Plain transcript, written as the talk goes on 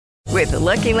With the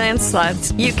Lucky Land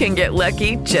Slots, you can get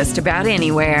lucky just about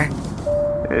anywhere.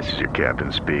 This is your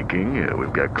captain speaking.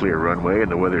 We've got clear runway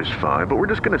and the weather's fine, but we're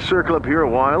just going to circle up here a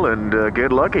while and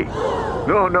get lucky.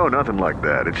 No, nothing like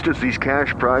that. It's just these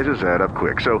cash prizes add up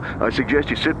quick. So I suggest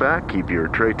you sit back, keep your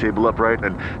tray table upright,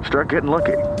 and start getting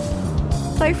lucky.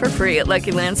 Play for free at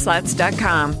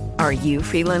LuckyLandSlots.com. Are you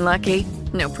feeling lucky?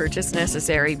 No purchase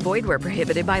necessary. Void where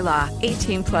prohibited by law.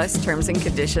 18 plus terms and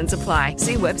conditions apply.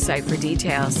 See website for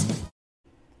details.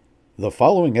 The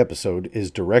following episode is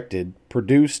directed,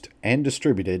 produced, and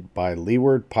distributed by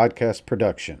Leeward Podcast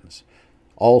Productions.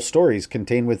 All stories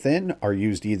contained within are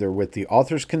used either with the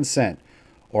author's consent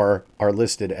or are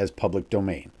listed as public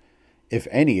domain. If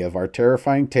any of our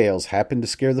terrifying tales happen to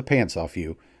scare the pants off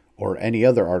you, or any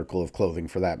other article of clothing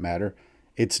for that matter,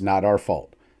 it's not our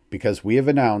fault, because we have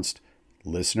announced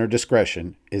listener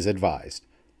discretion is advised.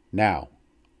 Now,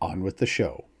 on with the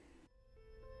show.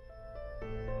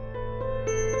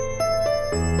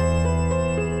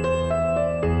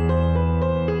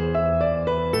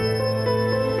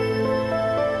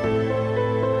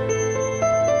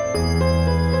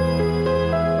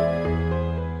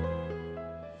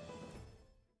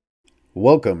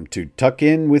 Welcome to Tuck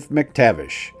In with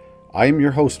McTavish. I am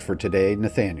your host for today,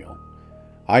 Nathaniel.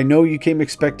 I know you came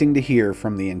expecting to hear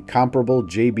from the incomparable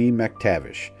J.B.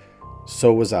 McTavish.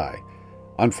 So was I.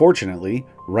 Unfortunately,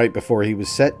 right before he was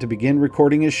set to begin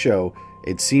recording his show,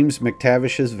 it seems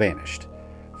McTavish has vanished.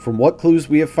 From what clues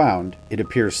we have found, it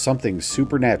appears something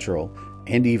supernatural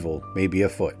and evil may be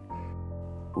afoot.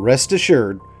 Rest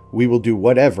assured, we will do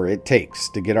whatever it takes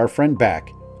to get our friend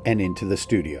back and into the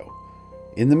studio.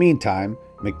 In the meantime,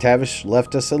 McTavish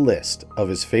left us a list of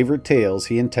his favorite tales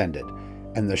he intended,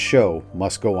 and the show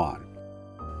must go on.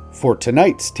 For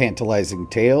tonight's tantalizing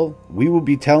tale, we will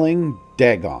be telling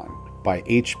Dagon by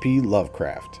H.P.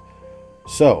 Lovecraft.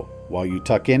 So, while you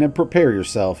tuck in and prepare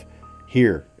yourself,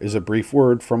 here is a brief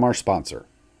word from our sponsor.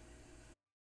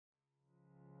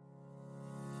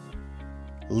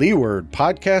 Leeward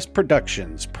Podcast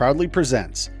Productions proudly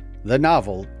presents the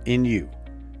novel In You.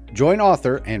 Join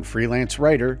author and freelance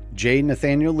writer J.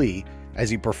 Nathaniel Lee as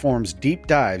he performs deep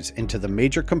dives into the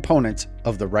major components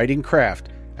of the writing craft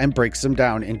and breaks them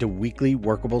down into weekly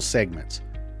workable segments.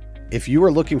 If you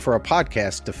are looking for a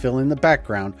podcast to fill in the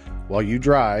background while you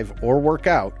drive or work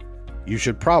out, you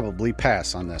should probably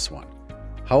pass on this one.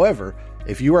 However,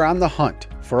 if you are on the hunt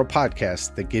for a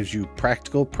podcast that gives you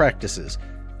practical practices,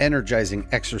 energizing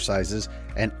exercises,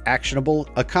 and actionable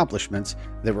accomplishments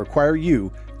that require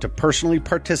you to personally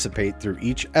participate through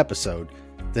each episode,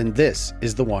 then this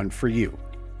is the one for you.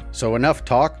 So enough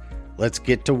talk, let's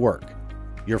get to work.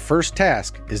 Your first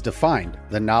task is to find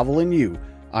the novel In You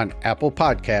on Apple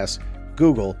Podcasts,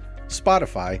 Google,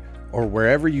 Spotify, or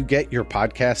wherever you get your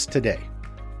podcasts today.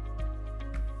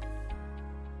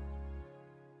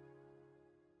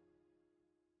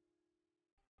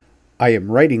 I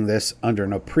am writing this under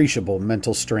an appreciable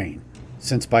mental strain,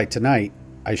 since by tonight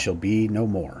I shall be no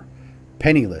more.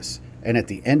 Penniless, and at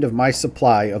the end of my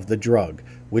supply of the drug,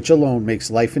 which alone makes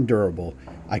life endurable,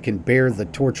 I can bear the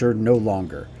torture no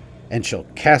longer, and shall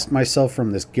cast myself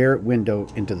from this garret window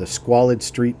into the squalid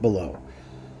street below.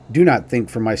 Do not think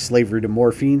from my slavery to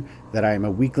morphine that I am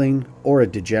a weakling or a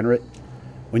degenerate.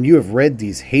 When you have read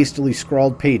these hastily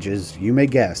scrawled pages, you may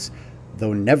guess,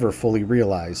 though never fully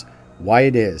realize, why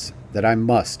it is that I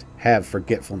must have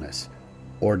forgetfulness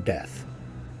or death.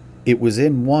 It was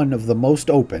in one of the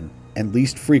most open and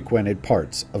least frequented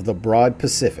parts of the broad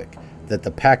Pacific that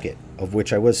the packet, of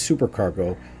which I was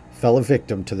supercargo, fell a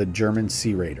victim to the German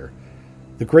sea raider.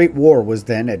 The Great War was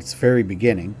then at its very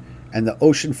beginning, and the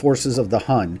ocean forces of the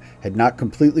Hun had not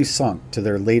completely sunk to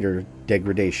their later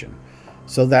degradation,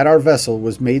 so that our vessel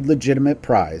was made legitimate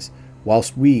prize,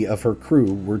 whilst we of her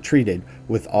crew were treated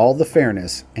with all the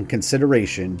fairness and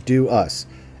consideration due us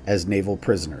as naval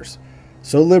prisoners.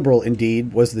 So liberal,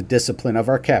 indeed, was the discipline of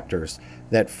our captors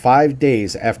that 5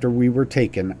 days after we were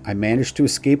taken, I managed to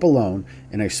escape alone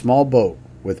in a small boat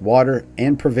with water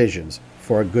and provisions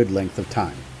for a good length of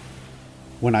time.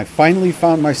 When I finally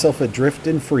found myself adrift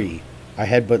and free, I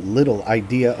had but little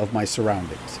idea of my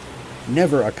surroundings.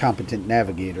 Never a competent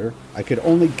navigator, I could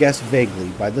only guess vaguely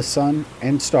by the sun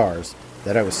and stars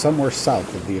that I was somewhere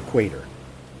south of the equator.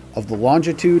 Of the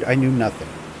longitude I knew nothing,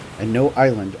 and no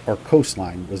island or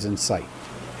coastline was in sight.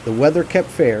 The weather kept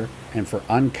fair, and for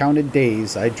uncounted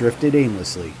days I drifted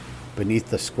aimlessly beneath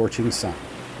the scorching sun,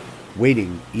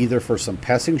 waiting either for some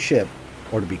passing ship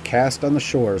or to be cast on the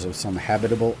shores of some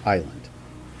habitable island.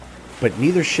 But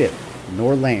neither ship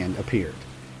nor land appeared,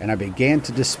 and I began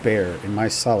to despair in my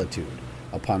solitude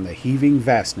upon the heaving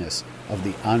vastness of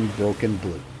the unbroken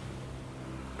blue.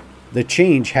 The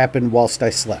change happened whilst I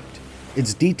slept.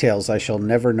 Its details I shall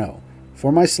never know,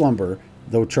 for my slumber,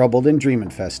 though troubled and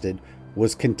dream-infested,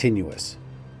 was continuous.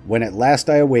 When at last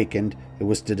I awakened, it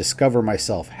was to discover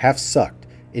myself half sucked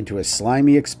into a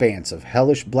slimy expanse of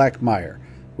hellish black mire,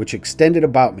 which extended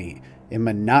about me in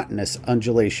monotonous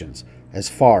undulations as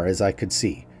far as I could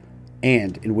see,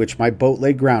 and in which my boat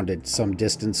lay grounded some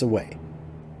distance away.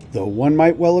 Though one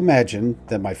might well imagine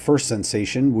that my first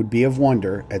sensation would be of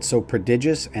wonder at so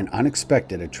prodigious and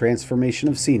unexpected a transformation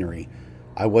of scenery,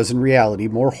 I was in reality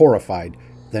more horrified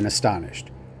than astonished.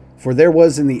 For there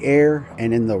was in the air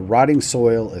and in the rotting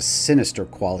soil a sinister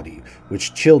quality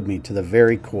which chilled me to the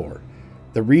very core.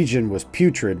 The region was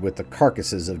putrid with the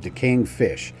carcasses of decaying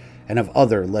fish and of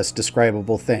other less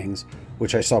describable things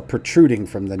which I saw protruding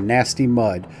from the nasty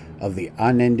mud of the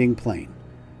unending plain.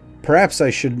 Perhaps I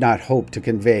should not hope to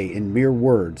convey in mere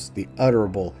words the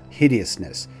utterable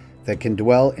hideousness that can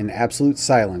dwell in absolute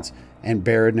silence and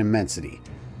barren immensity.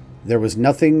 There was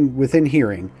nothing within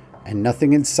hearing and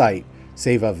nothing in sight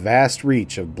save a vast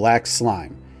reach of black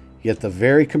slime, yet the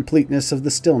very completeness of the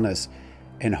stillness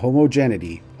and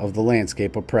homogeneity of the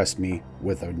landscape oppressed me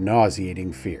with a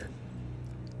nauseating fear.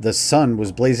 The sun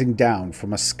was blazing down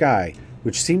from a sky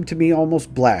which seemed to me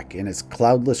almost black in its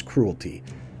cloudless cruelty,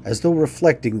 as though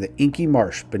reflecting the inky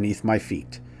marsh beneath my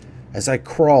feet. As I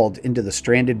crawled into the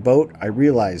stranded boat, I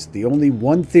realized the only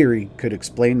one theory could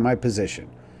explain my position.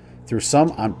 Through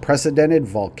some unprecedented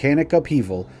volcanic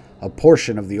upheaval, a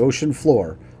portion of the ocean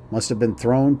floor must have been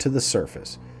thrown to the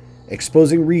surface,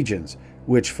 exposing regions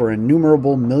which for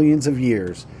innumerable millions of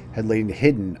years had lain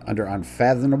hidden under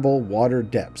unfathomable water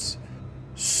depths.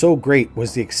 So great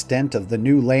was the extent of the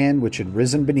new land which had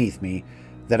risen beneath me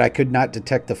that I could not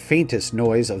detect the faintest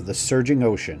noise of the surging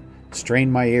ocean,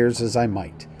 strain my ears as I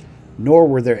might, nor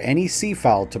were there any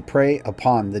seafowl to prey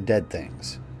upon the dead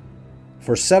things.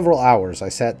 For several hours I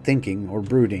sat thinking or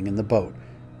brooding in the boat,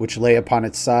 which lay upon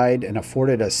its side and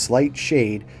afforded a slight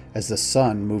shade as the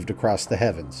sun moved across the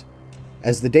heavens.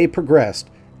 As the day progressed,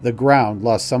 the ground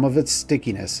lost some of its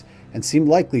stickiness and seemed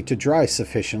likely to dry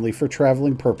sufficiently for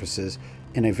traveling purposes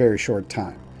in a very short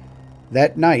time.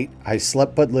 That night I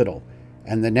slept but little,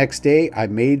 and the next day I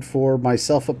made for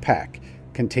myself a pack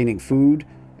containing food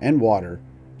and water,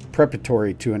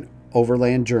 preparatory to an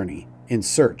overland journey in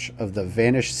search of the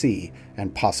vanished sea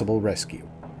and possible rescue.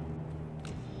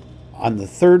 On the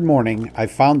third morning I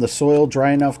found the soil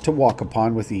dry enough to walk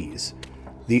upon with ease.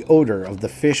 The odor of the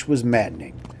fish was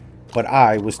maddening, but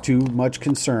I was too much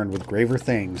concerned with graver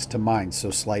things to mind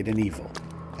so slight an evil,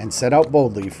 and set out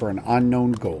boldly for an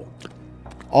unknown goal.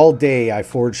 All day I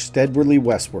forged steadily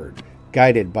westward,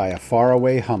 guided by a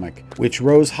faraway hummock which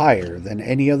rose higher than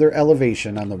any other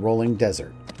elevation on the rolling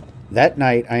desert. That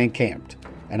night I encamped,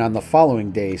 and on the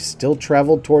following day still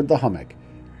traveled toward the hummock,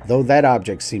 though that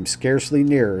object seemed scarcely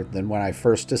nearer than when I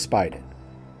first espied it.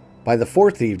 By the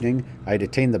fourth evening I had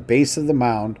attained the base of the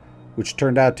mound, which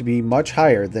turned out to be much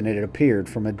higher than it appeared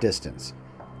from a distance,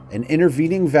 an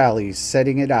intervening valley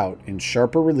setting it out in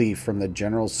sharper relief from the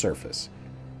general surface.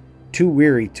 Too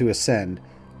weary to ascend,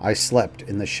 I slept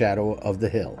in the shadow of the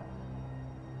hill.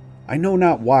 I know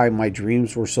not why my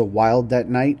dreams were so wild that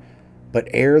night, but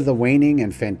ere the waning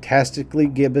and fantastically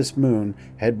gibbous moon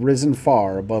had risen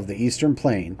far above the eastern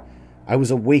plain, I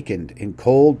was awakened in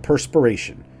cold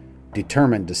perspiration,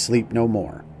 determined to sleep no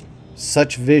more.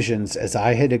 Such visions as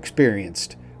I had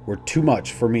experienced were too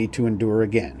much for me to endure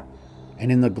again,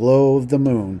 and in the glow of the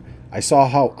moon I saw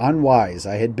how unwise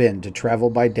I had been to travel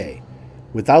by day.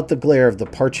 Without the glare of the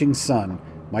parching sun,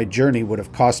 my journey would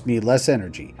have cost me less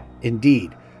energy.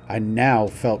 Indeed, I now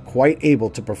felt quite able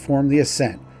to perform the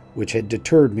ascent which had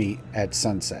deterred me at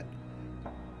sunset.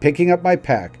 Picking up my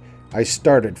pack, I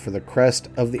started for the crest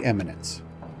of the eminence.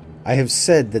 I have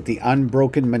said that the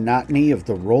unbroken monotony of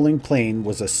the rolling plain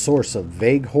was a source of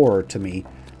vague horror to me,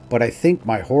 but I think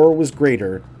my horror was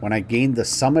greater when I gained the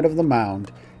summit of the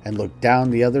mound and looked down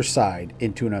the other side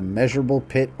into an immeasurable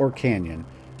pit or canyon,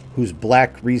 whose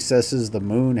black recesses the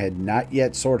moon had not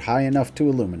yet soared high enough to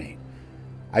illuminate.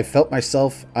 I felt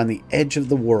myself on the edge of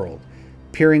the world,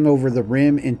 peering over the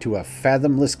rim into a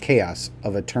fathomless chaos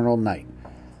of eternal night.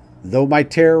 Though my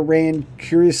terror ran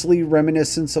curiously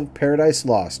reminiscent of Paradise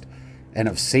Lost and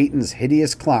of Satan's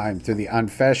hideous climb through the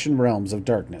unfashioned realms of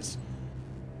darkness.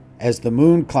 As the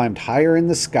moon climbed higher in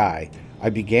the sky, I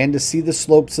began to see the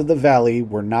slopes of the valley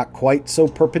were not quite so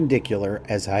perpendicular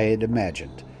as I had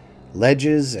imagined.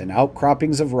 Ledges and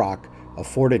outcroppings of rock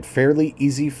afforded fairly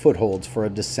easy footholds for a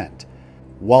descent,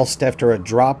 whilst after a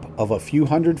drop of a few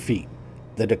hundred feet,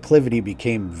 the declivity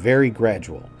became very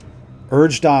gradual.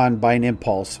 Urged on by an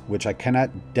impulse which I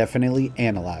cannot definitely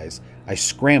analyze, I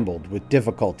scrambled with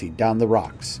difficulty down the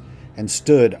rocks and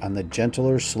stood on the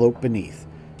gentler slope beneath,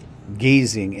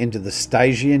 gazing into the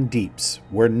Stygian deeps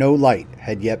where no light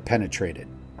had yet penetrated.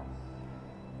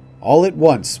 All at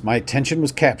once, my attention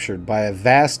was captured by a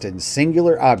vast and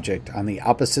singular object on the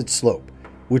opposite slope,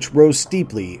 which rose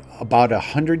steeply about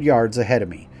 100 yards ahead of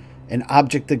me, an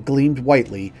object that gleamed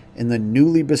whitely in the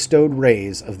newly bestowed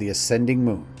rays of the ascending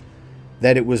moon.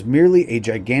 That it was merely a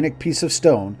gigantic piece of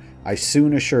stone, I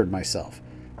soon assured myself,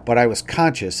 but I was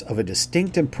conscious of a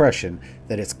distinct impression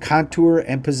that its contour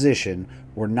and position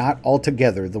were not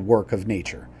altogether the work of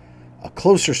nature. A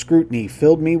closer scrutiny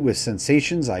filled me with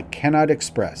sensations I cannot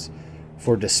express,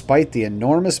 for despite the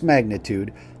enormous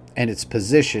magnitude and its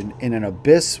position in an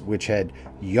abyss which had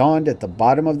yawned at the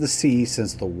bottom of the sea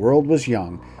since the world was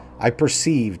young, I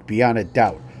perceived beyond a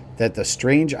doubt that the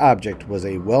strange object was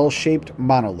a well-shaped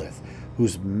monolith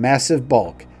whose massive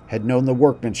bulk had known the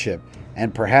workmanship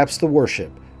and perhaps the worship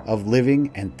of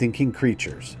living and thinking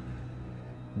creatures.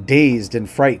 Dazed and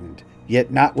frightened,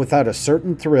 yet not without a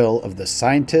certain thrill of the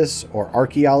scientist's or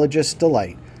archaeologist's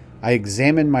delight, I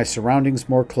examined my surroundings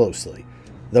more closely.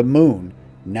 The moon,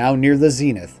 now near the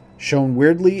zenith, shone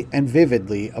weirdly and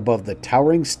vividly above the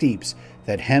towering steeps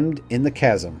that hemmed in the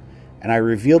chasm, and I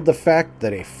revealed the fact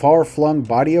that a far-flung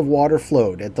body of water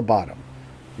flowed at the bottom,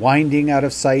 winding out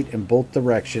of sight in both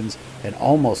directions and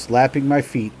almost lapping my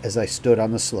feet as I stood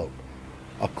on the slope.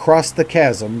 Across the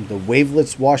chasm, the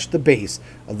wavelets washed the base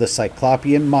of the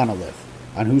Cyclopean monolith,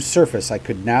 on whose surface I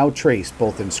could now trace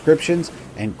both inscriptions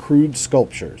and crude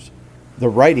sculptures. The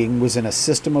writing was in a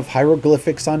system of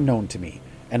hieroglyphics unknown to me,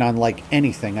 and unlike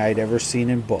anything I had ever seen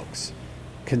in books,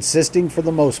 consisting for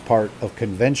the most part of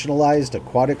conventionalized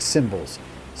aquatic symbols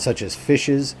such as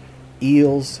fishes,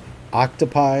 eels,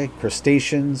 octopi,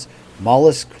 crustaceans,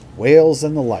 mollusks, whales,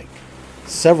 and the like.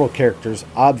 Several characters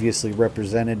obviously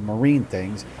represented marine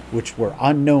things which were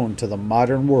unknown to the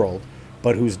modern world,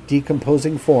 but whose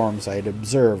decomposing forms I had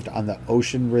observed on the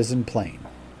ocean-risen plain.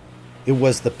 It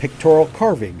was the pictorial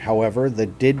carving, however,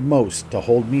 that did most to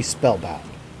hold me spellbound.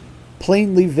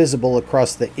 Plainly visible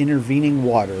across the intervening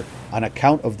water on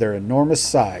account of their enormous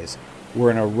size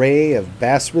were an array of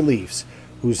bas-reliefs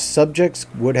whose subjects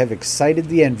would have excited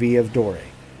the envy of Doré.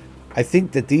 I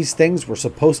think that these things were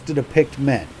supposed to depict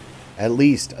men, at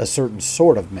least a certain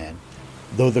sort of men,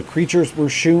 though the creatures were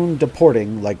shewn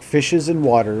deporting like fishes in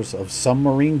waters of some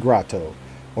marine grotto,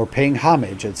 or paying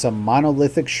homage at some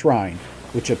monolithic shrine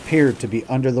which appeared to be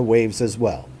under the waves as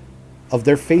well. Of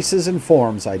their faces and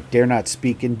forms I dare not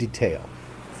speak in detail,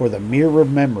 for the mere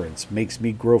remembrance makes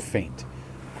me grow faint.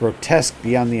 Grotesque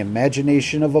beyond the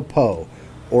imagination of a Poe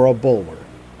or a Bulwer,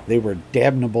 they were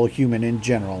damnable human in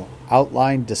general,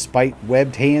 outlined despite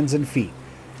webbed hands and feet,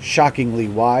 shockingly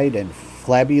wide and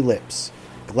flabby lips,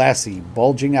 glassy,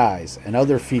 bulging eyes, and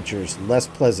other features less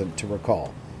pleasant to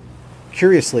recall.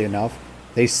 Curiously enough,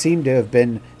 they seemed to have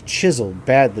been chiseled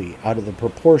badly out of the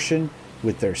proportion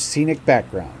with their scenic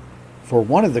background, for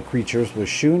one of the creatures was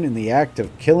shewn in the act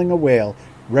of killing a whale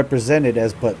represented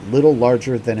as but little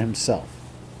larger than himself.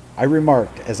 I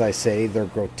remarked, as I say, their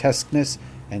grotesqueness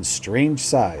and strange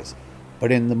size, but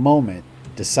in the moment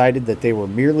decided that they were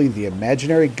merely the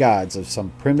imaginary gods of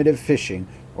some primitive fishing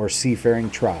or seafaring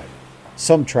tribe,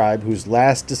 some tribe whose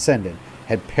last descendant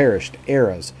had perished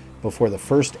eras before the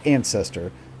first ancestor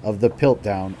of the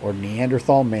Piltdown or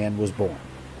Neanderthal man was born.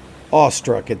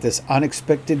 Awestruck at this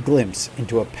unexpected glimpse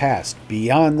into a past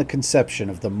beyond the conception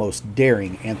of the most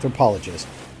daring anthropologist,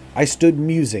 I stood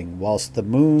musing whilst the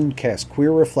moon cast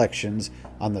queer reflections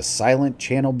on the silent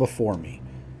channel before me.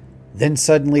 Then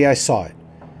suddenly I saw it.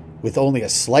 With only a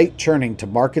slight churning to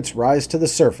mark its rise to the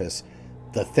surface,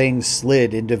 the thing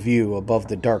slid into view above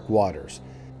the dark waters.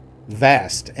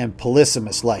 Vast and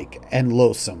Polyphemus-like and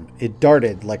loathsome, it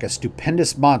darted like a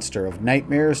stupendous monster of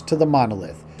nightmares to the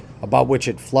monolith, about which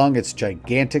it flung its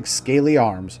gigantic scaly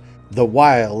arms, the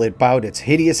while it bowed its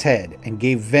hideous head and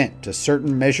gave vent to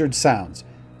certain measured sounds.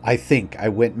 I think I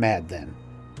went mad then.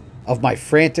 Of my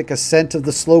frantic ascent of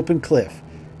the slope and cliff,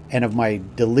 and of my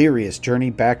delirious journey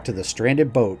back to the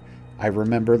stranded boat, I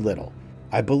remember little.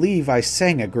 I believe I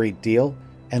sang a great deal,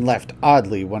 and laughed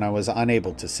oddly when I was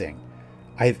unable to sing.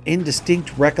 I have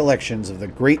indistinct recollections of the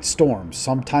great storm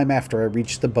some time after I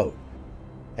reached the boat.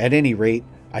 At any rate,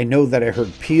 I know that I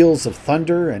heard peals of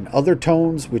thunder and other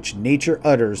tones which nature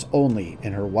utters only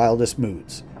in her wildest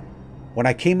moods. When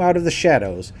I came out of the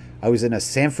shadows, I was in a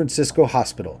San Francisco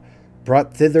hospital,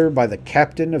 brought thither by the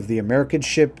captain of the American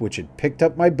ship which had picked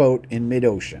up my boat in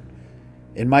mid-ocean.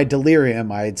 In my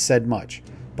delirium I had said much,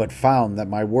 but found that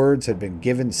my words had been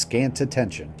given scant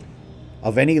attention.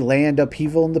 Of any land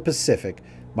upheaval in the Pacific,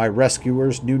 My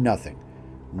rescuers knew nothing,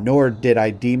 nor did I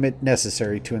deem it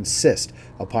necessary to insist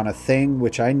upon a thing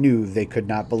which I knew they could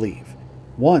not believe.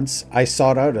 Once I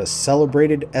sought out a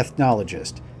celebrated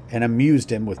ethnologist and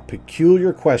amused him with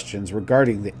peculiar questions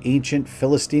regarding the ancient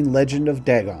Philistine legend of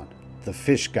Dagon, the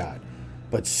fish god,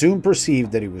 but soon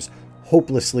perceived that he was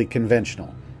hopelessly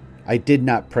conventional. I did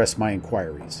not press my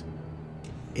inquiries.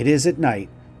 It is at night,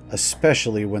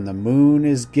 especially when the moon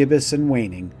is gibbous and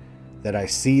waning, that I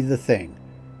see the thing.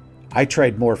 I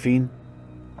tried morphine,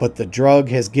 but the drug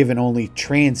has given only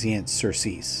transient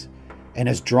surcease, and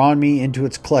has drawn me into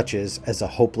its clutches as a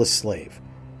hopeless slave.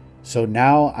 So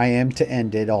now I am to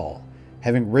end it all,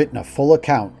 having written a full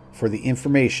account for the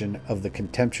information of the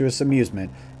contemptuous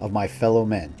amusement of my fellow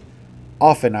men.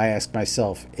 Often I ask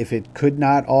myself if it could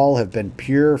not all have been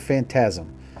pure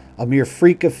phantasm, a mere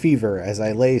freak of fever as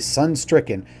I lay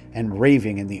sun-stricken and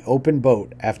raving in the open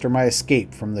boat after my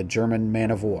escape from the German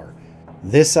man-of-war.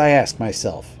 This I ask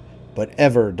myself, but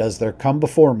ever does there come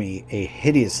before me a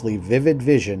hideously vivid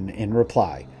vision in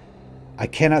reply. I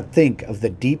cannot think of the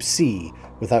deep sea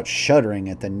without shuddering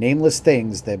at the nameless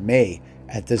things that may,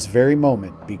 at this very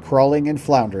moment, be crawling and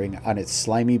floundering on its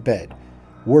slimy bed,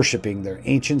 worshipping their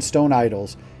ancient stone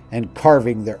idols and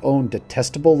carving their own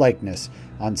detestable likeness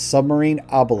on submarine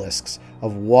obelisks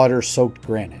of water-soaked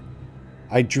granite.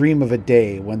 I dream of a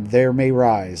day when there may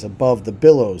rise above the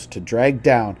billows to drag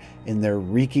down in their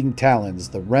reeking talons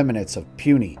the remnants of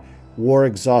puny,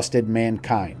 war-exhausted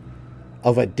mankind,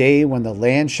 of a day when the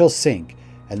land shall sink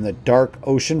and the dark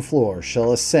ocean floor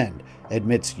shall ascend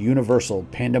amidst universal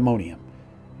pandemonium.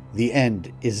 The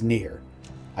end is near.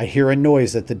 I hear a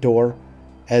noise at the door,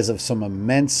 as of some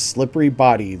immense slippery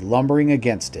body lumbering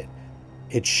against it.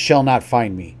 It shall not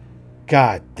find me.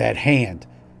 God, that hand!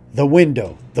 The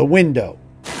window! The window!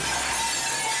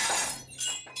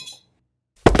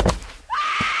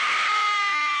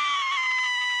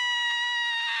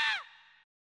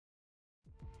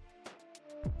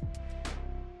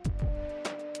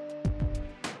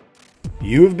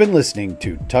 You have been listening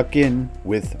to Tuck In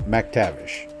with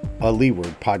McTavish, a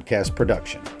Leeward podcast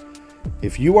production.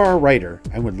 If you are a writer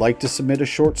and would like to submit a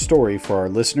short story for our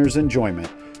listeners' enjoyment,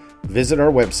 visit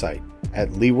our website at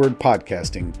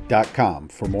leewardpodcasting.com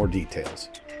for more details.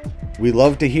 We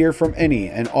love to hear from any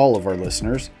and all of our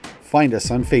listeners. Find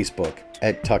us on Facebook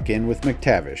at Tuck In with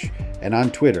McTavish and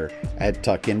on Twitter at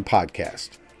Tuck In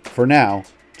Podcast. For now,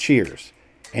 cheers,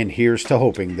 and here's to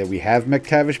hoping that we have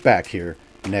McTavish back here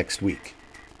next week.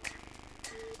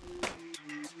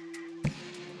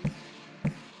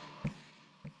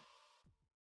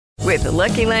 With the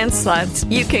Lucky Land Slots,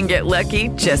 you can get lucky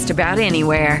just about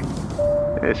anywhere.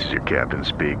 This is your captain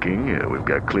speaking. We've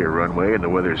got clear runway and the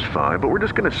weather's fine, but we're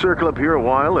just going to circle up here a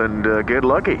while and get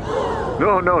lucky.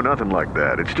 No, nothing like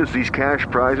that. It's just these cash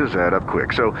prizes add up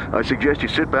quick. So I suggest you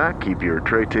sit back, keep your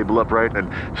tray table upright, and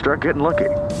start getting lucky.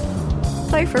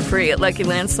 Play for free at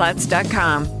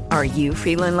LuckyLandSlots.com. Are you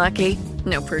feeling lucky?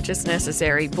 No purchase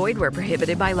necessary. Void where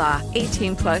prohibited by law.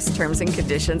 18+ terms and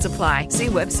conditions apply. See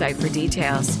website for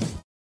details.